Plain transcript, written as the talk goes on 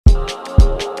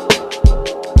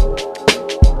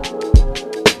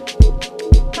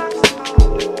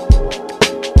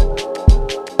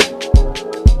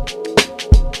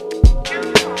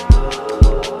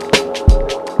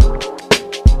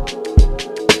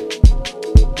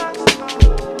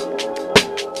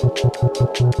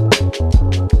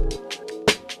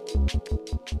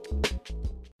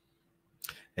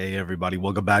everybody.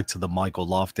 Welcome back to the Michael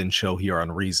Lofton Show here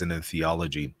on Reason and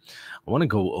Theology. I want to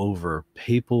go over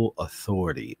papal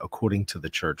authority according to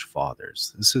the Church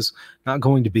Fathers. This is not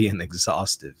going to be an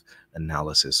exhaustive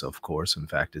analysis, of course. In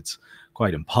fact, it's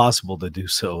quite impossible to do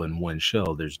so in one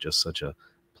show. There's just such a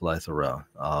plethora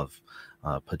of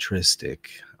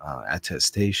patristic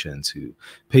attestation to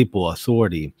papal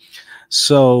authority.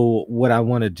 So what I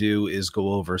want to do is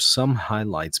go over some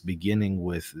highlights beginning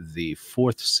with the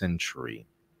 4th century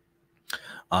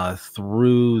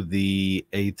through the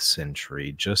 8th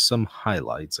century, just some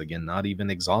highlights, again, not even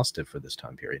exhaustive for this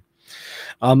time period,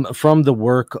 from the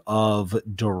work of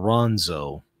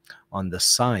Doronzo on the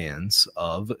science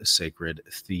of sacred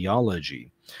theology.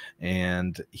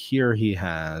 And here he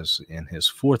has in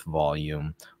his 4th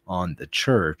volume on the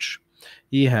church,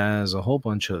 he has a whole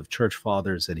bunch of church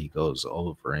fathers that he goes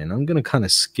over. And I'm going to kind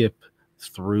of skip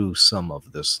through some of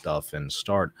this stuff and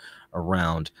start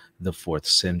around the 4th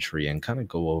century and kind of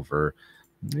go over,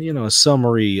 a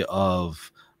summary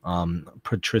of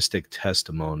patristic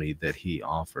testimony that he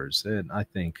offers that I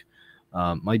think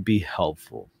might be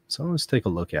helpful. So let's take a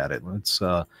look at it. Let's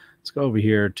go over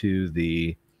here to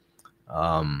the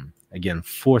again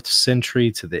 4th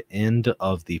century, to the end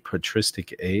of the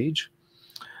patristic age.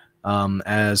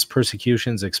 As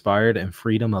persecutions expired and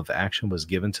freedom of action was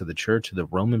given to the church, the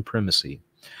Roman primacy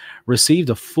received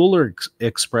a fuller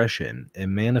expression and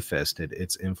manifested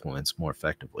its influence more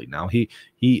effectively. Now, he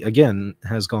again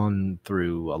has gone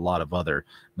through a lot of other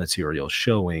material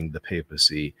showing the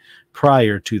papacy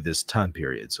prior to this time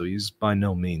period, so he's by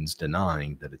no means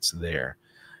denying that it's there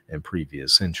in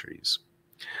previous centuries.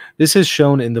 This is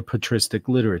shown in the patristic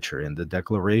literature, in the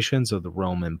declarations of the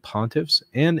Roman pontiffs,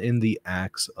 and in the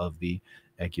acts of the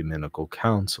ecumenical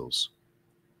councils.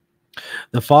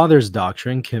 The Fathers'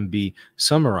 doctrine can be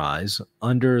summarized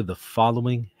under the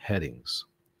following headings.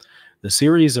 The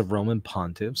series of Roman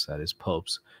pontiffs, that is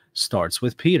popes, starts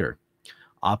with Peter,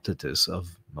 Optatus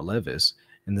of Milevis.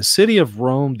 In the city of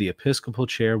Rome, the episcopal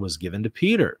chair was given to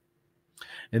Peter.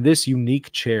 And this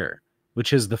unique chair,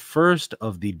 which is the first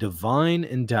of the divine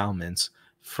endowments,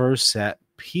 first sat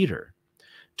Peter,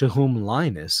 to whom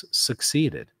Linus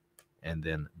succeeded. And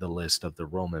then the list of the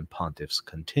Roman pontiffs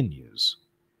continues.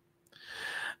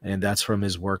 And that's from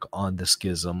his work on the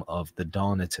schism of the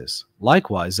Donatists.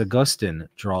 Likewise, Augustine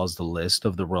draws the list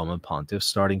of the Roman pontiffs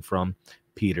starting from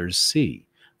Peter's see,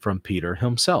 from Peter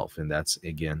himself. And that's,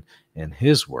 again, in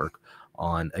his work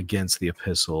on Against the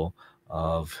Epistle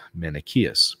of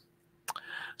Manichaeus.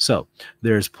 So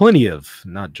there's plenty of,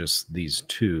 not just these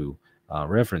two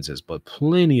references, but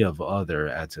plenty of other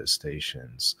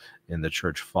attestations in the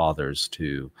Church Fathers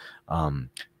to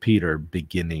Peter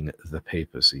beginning the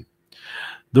papacy.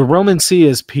 The Roman see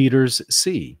is Peter's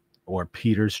see, or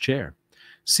Peter's chair.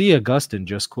 See Augustine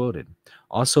just quoted.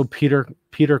 Also Peter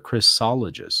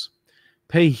Chrysologus.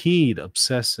 Pay heed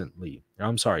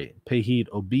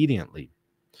obediently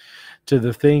to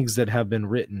the things that have been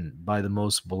written by the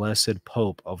most blessed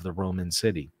Pope of the Roman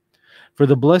city. For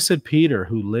the blessed Peter,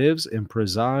 who lives and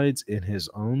presides in his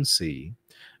own see,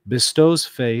 bestows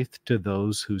faith to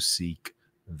those who seek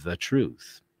the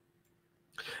truth.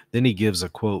 Then he gives a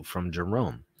quote from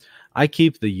Jerome. I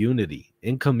keep the unity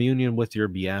in communion with your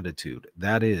beatitude,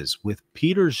 that is, with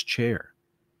Peter's chair.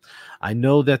 I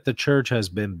know that the church has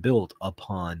been built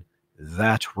upon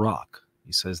that rock.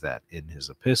 He says that in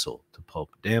his epistle to Pope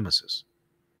Damasus.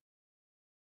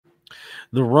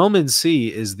 The Roman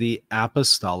see is the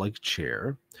apostolic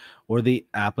chair or the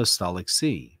apostolic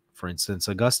see. For instance,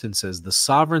 Augustine says the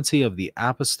sovereignty of the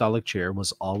apostolic chair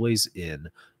was always in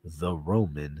the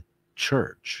Roman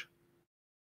Church.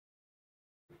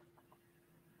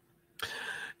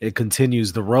 It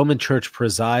continues, the Roman Church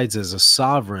presides as a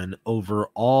sovereign over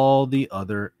all the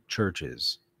other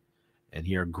churches. And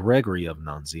here Gregory of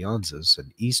Nazianzus,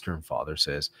 an Eastern father,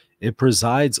 says, it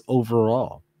presides over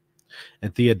all.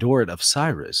 And Theodoret of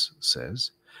Cyrus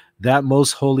says, that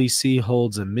most holy see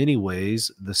holds in many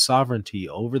ways the sovereignty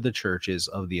over the churches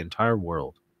of the entire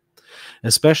world,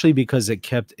 especially because it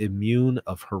kept immune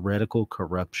of heretical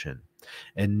corruption,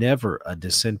 and never a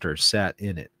dissenter sat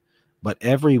in it, but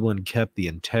everyone kept the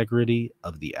integrity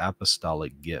of the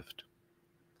apostolic gift.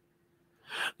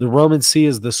 The Roman see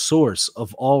is the source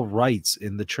of all rights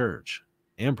in the church.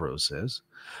 Ambrose says,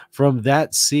 from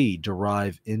that see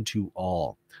derive into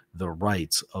all the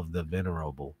rights of the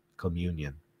venerable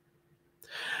communion.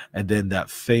 And then that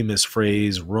famous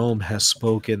phrase, Rome has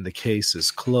spoken, the case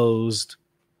is closed.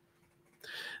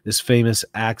 This famous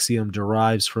axiom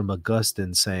derives from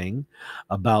Augustine saying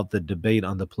about the debate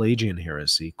on the Pelagian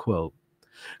heresy, quote,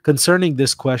 concerning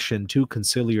this question, 2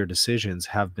 conciliar decisions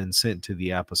have been sent to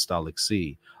the apostolic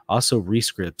see, Also,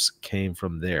 rescripts came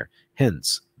from there.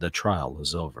 Hence, the trial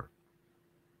is over.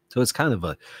 So it's kind of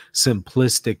a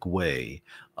simplistic way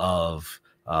of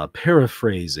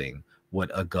paraphrasing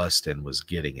what Augustine was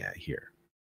getting at here.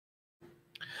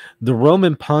 The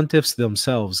Roman pontiffs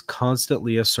themselves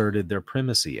constantly asserted their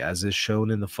primacy, as is shown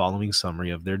in the following summary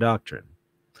of their doctrine.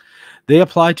 They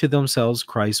apply to themselves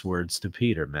Christ's words to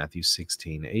Peter, Matthew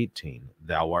 16:18,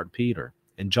 "Thou art Peter,"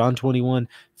 and John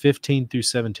 21:15 through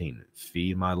 17,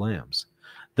 "Feed my lambs."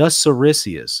 Thus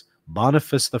Siricius,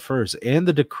 Boniface I, and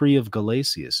the decree of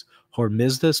Galasius,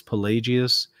 Hormisdas,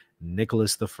 Pelagius,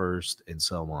 Nicholas I, and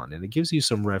so on. And it gives you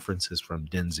some references from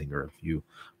Denzinger if you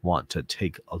want to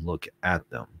take a look at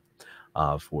them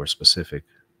for specific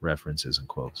references and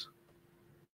quotes.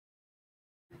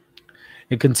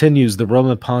 It continues, the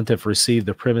Roman pontiff received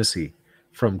the primacy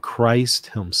from Christ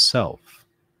himself.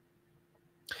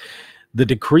 The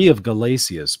decree of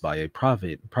Galasius by a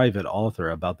private author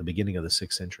about the beginning of the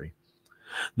 6th century.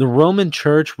 The Roman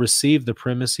Church received the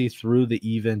primacy through the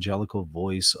evangelical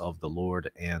voice of the Lord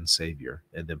and Savior,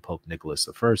 and then Pope Nicholas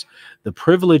I. The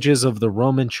privileges of the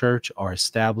Roman Church are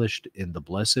established in the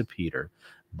Blessed Peter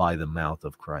by the mouth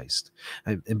of Christ.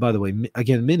 And by the way,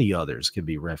 again, many others can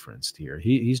be referenced here.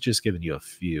 He's just given you a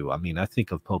few. I mean, I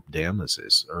think of Pope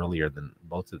Damasus earlier than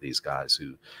both of these guys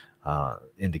who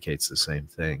indicates the same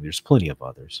thing. There's plenty of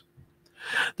others.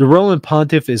 The Roman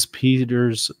pontiff is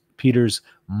Peter's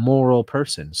moral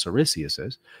person. Siricius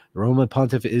says, the Roman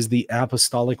pontiff is the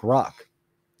apostolic rock.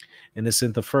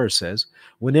 Innocent I says,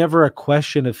 whenever a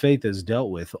question of faith is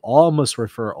dealt with, all must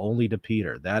refer only to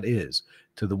Peter, that is,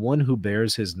 to the one who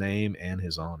bears his name and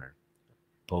his honor.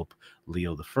 Pope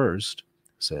Leo I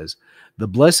says, the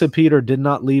blessed Peter did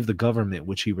not leave the government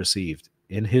which he received.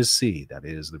 In his see, that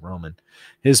is, the Roman,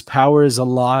 his power is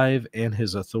alive and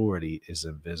his authority is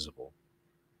invisible.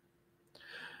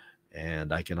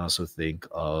 And I can also think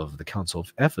of the Council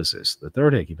of Ephesus, the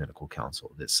Third Ecumenical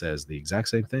Council, that says the exact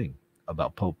same thing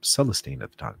about Pope Celestine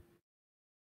at the time.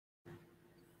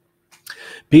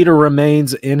 Peter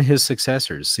remains in his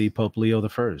successors. See Pope Leo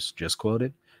I, just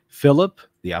quoted. Philip,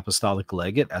 the apostolic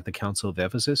legate at the Council of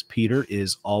Ephesus, Peter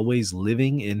is always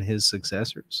living in his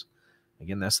successors.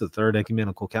 Again, that's the Third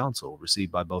Ecumenical Council,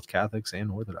 received by both Catholics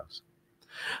and Orthodox.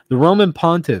 The Roman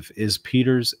pontiff is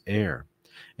Peter's heir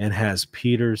and has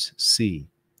Peter's see.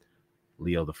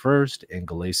 Leo I and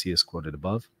Galasius quoted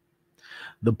above.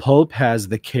 The Pope has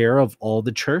the care of all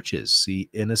the churches. See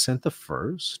Innocent I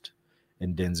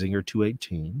in Denzinger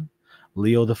 2:18,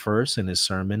 Leo I in his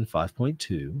sermon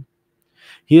 5.2.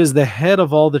 He is the head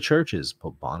of all the churches.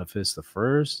 Pope Boniface I,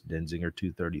 Denzinger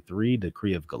 2:33,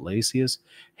 decree of Galasius,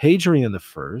 Hadrian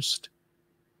I,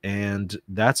 and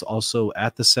that's also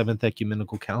at the Seventh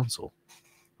Ecumenical Council.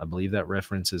 I believe that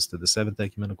references to the Seventh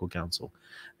Ecumenical Council.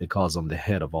 It calls him the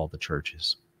head of all the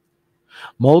churches.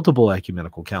 Multiple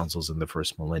ecumenical councils in the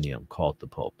first millennium called the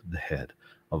Pope the head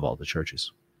of all the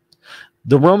churches.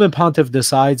 The Roman pontiff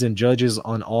decides and judges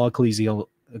on all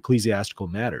ecclesiastical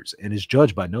matters and is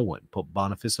judged by no one. Pope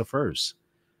Boniface I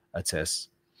attests,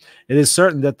 it is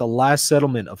certain that the last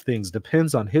settlement of things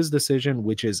depends on his decision,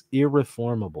 which is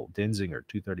irreformable. Denzinger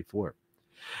 2:34.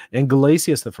 And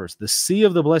Galasius I, the see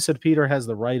of the blessed Peter has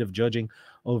the right of judging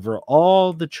over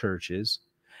all the churches,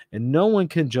 and no one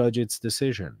can judge its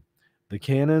decision. The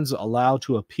canons allow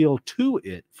to appeal to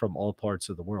it from all parts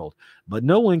of the world, but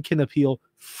no one can appeal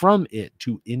from it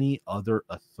to any other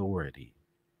authority.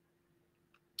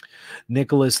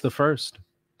 Nicholas I,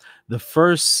 the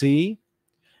first see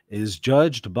is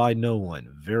judged by no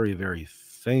one. Very, very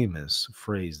famous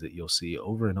phrase that you'll see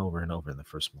over and over and over in the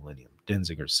first millennium.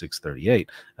 Denzinger 6:38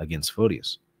 against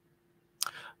Photius,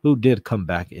 who did come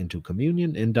back into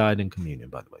communion and died in communion,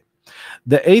 by the way.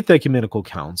 The Eighth Ecumenical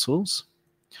Councils,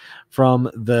 from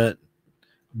the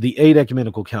 8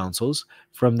 ecumenical councils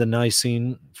from the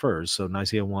Nicene first, so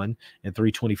Nicaea 1 in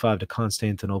 325 to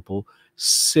Constantinople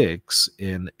 6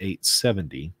 in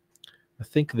 870. I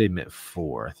think they meant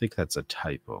 4. I think that's a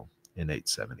typo in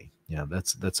 870. Yeah,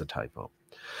 that's a typo.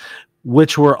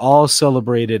 Which were all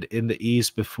celebrated in the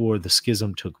East before the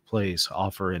schism took place,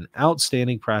 offer an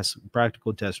outstanding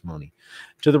practical testimony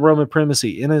to the Roman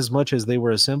primacy, inasmuch as they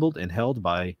were assembled and held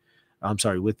by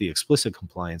with the explicit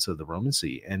compliance of the Roman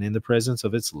See and in the presence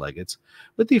of its legates,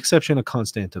 with the exception of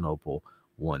Constantinople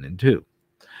 1 and 2,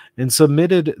 and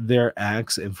submitted their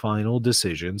acts and final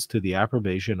decisions to the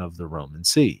approbation of the Roman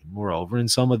See. Moreover, in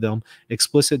some of them,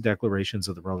 explicit declarations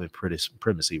of the Roman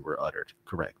primacy were uttered.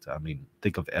 Correct. I mean,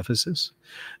 think of Ephesus,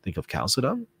 think of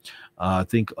Chalcedon,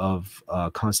 think of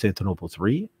Constantinople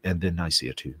 3, and then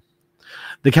Nicaea 2.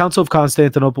 The Council of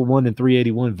Constantinople I in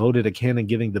 381 voted a canon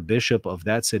giving the bishop of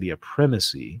that city a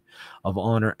primacy of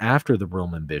honor after the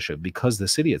Roman bishop because the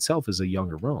city itself is a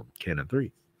younger Rome, Canon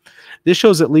 3. This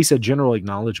shows at least a general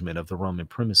acknowledgement of the Roman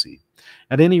primacy.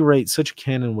 At any rate, such a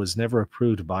canon was never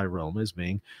approved by Rome as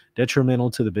being detrimental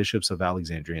to the bishops of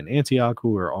Alexandria and Antioch, who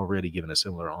were already given a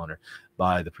similar honor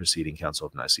by the preceding Council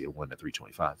of Nicaea I in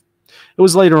 325. It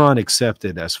was later on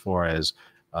accepted as far as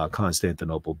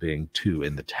Constantinople being 2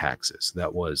 in the taxes.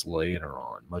 That was later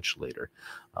on, much later,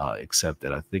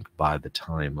 accepted, I think, by the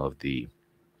time of the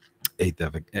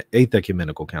Eighth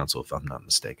Ecumenical Council, if I'm not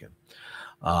mistaken.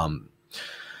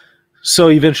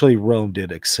 So eventually Rome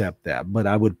did accept that, but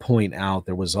I would point out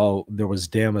there was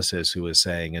Damasus who was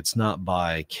saying it's not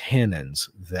by canons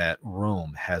that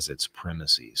Rome has its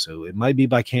primacy. So it might be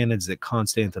by canons that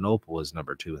Constantinople is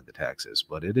number 2 in the taxes,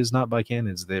 but it is not by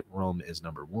canons that Rome is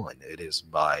number 1. It is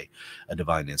by a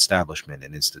divine establishment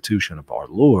and institution of our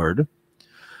Lord,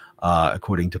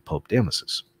 according to Pope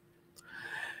Damasus.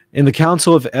 In the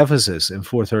Council of Ephesus in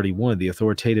 431, the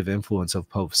authoritative influence of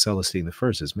Pope Celestine I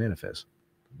is manifest.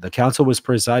 The council was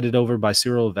presided over by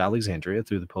Cyril of Alexandria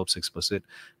through the Pope's explicit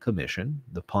commission.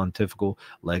 The pontifical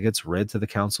legates read to the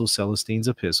council Celestine's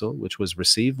epistle, which was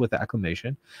received with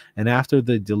acclamation, and after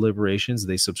the deliberations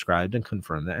they subscribed and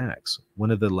confirmed the acts. One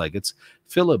of the legates,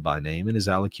 Philip by name, in his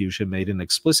allocution made an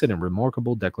explicit and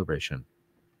remarkable declaration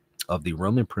of the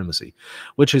Roman primacy,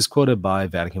 which is quoted by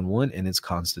Vatican I in its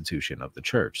constitution of the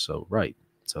church. So, right.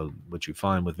 So what you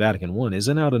find with Vatican I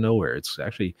isn't out of nowhere. It's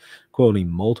actually quoting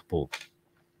multiple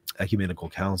ecumenical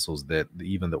councils that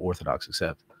even the Orthodox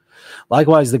accept.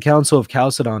 Likewise, the Council of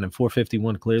Chalcedon in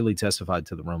 451 clearly testified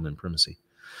to the Roman primacy.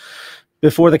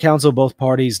 Before the council, both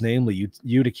parties, namely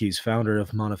Eutyches, founder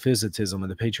of monophysitism, and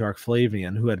the Patriarch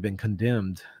Flavian, who had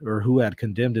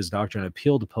condemned his doctrine,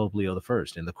 appealed to Pope Leo I.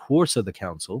 In the course of the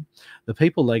council, the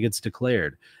papal legates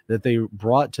declared that they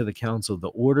brought to the council the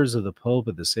orders of the Pope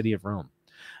of the city of Rome.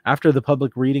 After the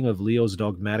public reading of Leo's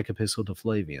dogmatic epistle to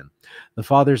Flavian, the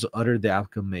fathers uttered the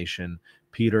acclamation,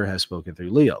 "Peter has spoken through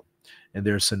Leo." In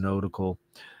their synodical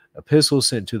epistle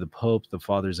sent to the Pope, the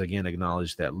fathers again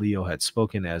acknowledged that Leo had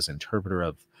spoken as interpreter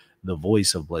of the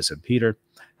voice of Blessed Peter.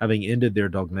 Having ended their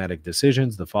dogmatic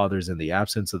decisions, the fathers, in the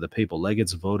absence of the papal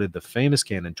legates, voted the famous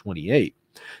Canon 28,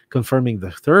 confirming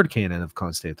the third canon of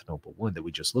Constantinople I that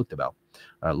we just looked at,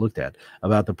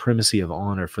 about the primacy of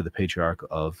honor for the Patriarch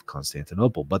of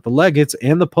Constantinople. But the legates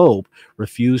and the Pope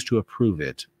refused to approve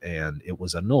it, and it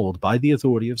was annulled by the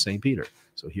authority of St. Peter.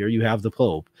 So here you have the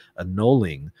Pope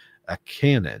annulling a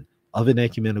canon of an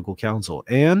ecumenical council.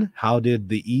 And how did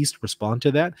the East respond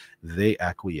to that? They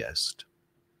acquiesced.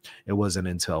 It wasn't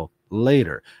until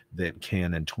later that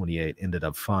Canon 28 ended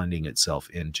up finding itself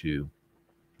into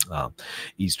the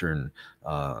Eastern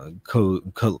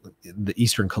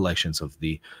collections of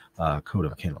the Code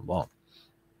of Canon Law.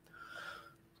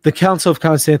 The Council of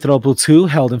Constantinople II,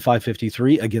 held in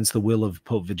 553 against the will of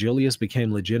Pope Vigilius,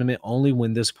 became legitimate only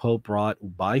when this pope brought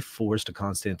by force to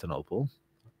Constantinople,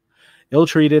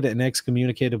 ill-treated and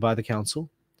excommunicated by the council,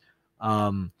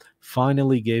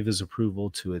 finally gave his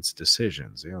approval to its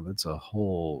decisions. You know, that's a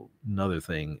whole another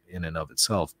thing in and of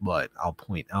itself, but I'll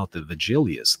point out that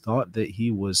Vigilius thought that he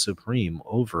was supreme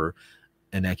over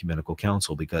an ecumenical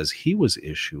council because he was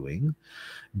issuing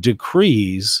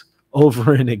decrees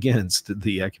over and against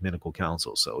the ecumenical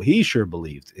council. So he sure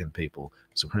believed in papal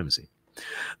supremacy.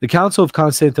 The Council of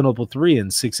Constantinople III in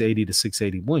 680 to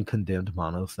 681 condemned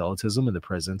monothelitism in the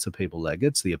presence of papal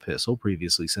legates. The epistle,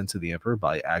 previously sent to the emperor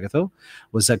by Agatho,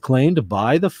 was acclaimed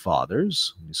by the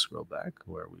fathers. Let me scroll back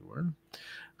where we were.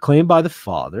 Claimed by the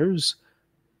fathers.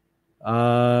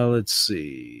 Let's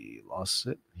see. Lost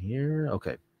it here.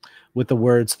 Okay. With the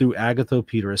words, "Through Agatho,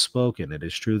 Peter has spoken." It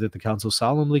is true that the council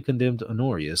solemnly condemned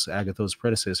Honorius, Agatho's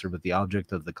predecessor, but the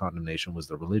object of the condemnation was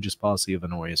the religious policy of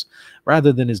Honorius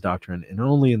rather than his doctrine, and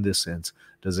only in this sense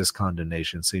does this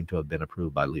condemnation seem to have been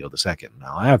approved by Leo II.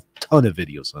 Now, I have a ton of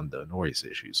videos on the Honorius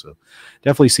issue, so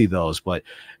definitely see those, but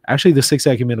actually the Sixth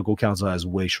Ecumenical Council has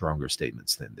way stronger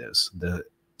statements than this. The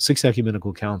Sixth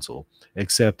Ecumenical Council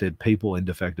accepted papal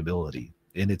indefectibility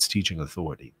in its teaching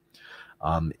authority,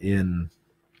 in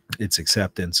its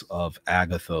acceptance of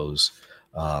Agatho's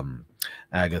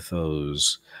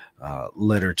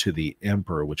letter to the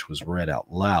emperor, which was read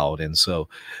out loud. And so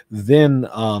then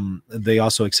they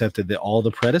also accepted that all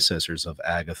the predecessors of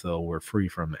Agatho were free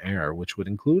from error, which would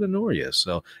include Honorius.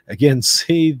 So again,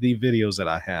 see the videos that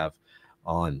I have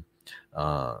on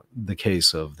the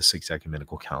case of the Sixth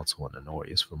Ecumenical Council and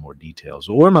Honorius for more details,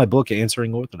 or my book,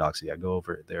 Answering Orthodoxy. I go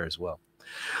over it there as well.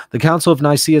 The Council of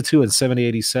Nicaea II in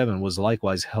 787 was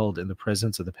likewise held in the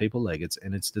presence of the papal legates,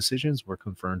 and its decisions were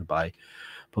confirmed by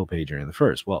Pope Adrian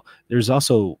I. Well, there's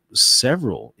also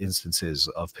several instances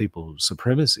of papal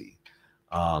supremacy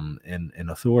and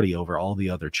authority over all the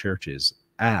other churches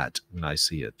at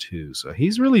Nicaea too. So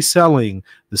he's really selling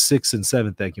the 6th and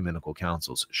 7th ecumenical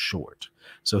councils short.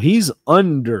 So he's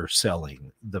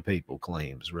underselling the papal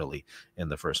claims really in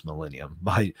the first millennium.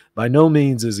 By no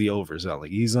means is he overselling.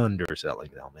 He's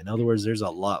underselling them. In other words, there's a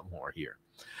lot more here.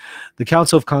 The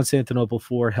Council of Constantinople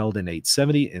IV, held in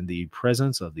 870 in the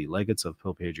presence of the legates of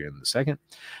Pope Hadrian II,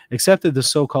 accepted the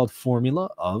so-called formula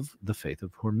of the faith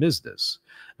of Hormisdas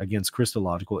against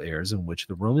Christological errors in which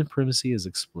the Roman primacy is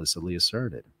explicitly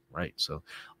asserted. Right, so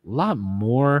a lot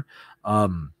more.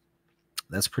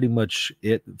 That's pretty much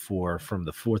it for from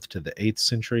the 4th to the 8th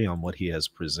century on what he has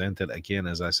presented. Again,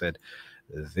 as I said,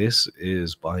 this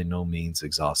is by no means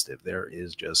exhaustive. There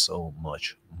is just so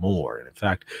much more. And in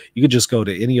fact, you could just go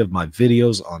to any of my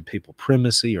videos on papal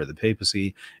primacy or the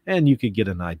papacy, and you could get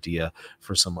an idea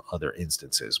for some other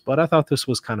instances. But I thought this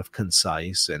was kind of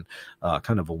concise and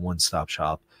kind of a one-stop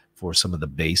shop for some of the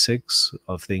basics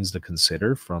of things to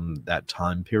consider from that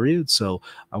time period. So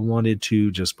I wanted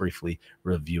to just briefly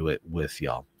review it with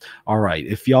y'all. All right,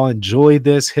 if y'all enjoyed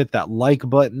this, hit that like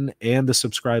button and the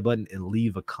subscribe button and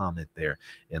leave a comment there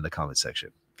in the comment section.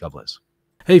 God bless.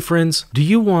 Hey friends, do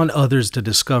you want others to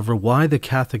discover why the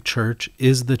Catholic Church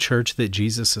is the church that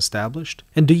Jesus established?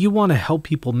 And do you want to help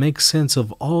people make sense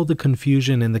of all the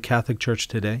confusion in the Catholic Church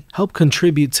today? Help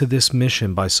contribute to this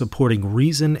mission by supporting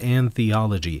Reason and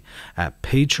Theology at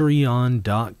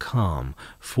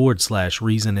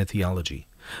patreon.com/Reason and Theology.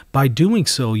 By doing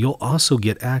so, you'll also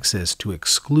get access to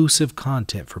exclusive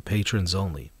content for patrons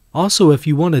only. Also, if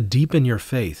you want to deepen your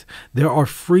faith, there are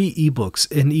free ebooks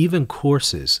and even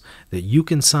courses that you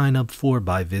can sign up for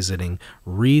by visiting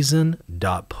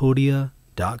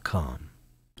reason.podia.com.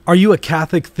 Are you a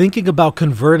Catholic thinking about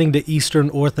converting to Eastern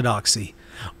Orthodoxy?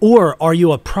 Or are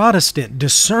you a Protestant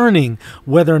discerning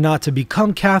whether or not to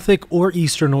become Catholic or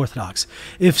Eastern Orthodox?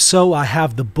 If so, I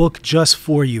have the book just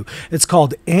for you. It's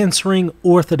called Answering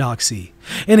Orthodoxy,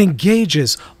 and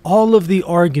engages all of the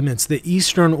arguments that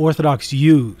Eastern Orthodox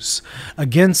use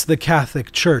against the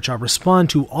Catholic Church. I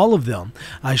respond to all of them.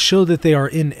 I show that they are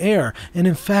in error, and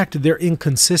in fact, they're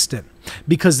inconsistent,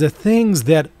 because the things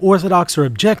that Orthodox are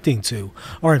objecting to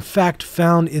are in fact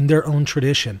found in their own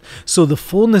tradition. So the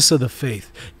fullness of the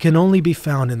faith can only be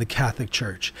found in the Catholic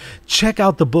Church. Check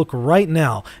out the book right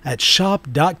now at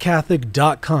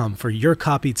shop.catholic.com for your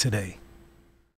copy today.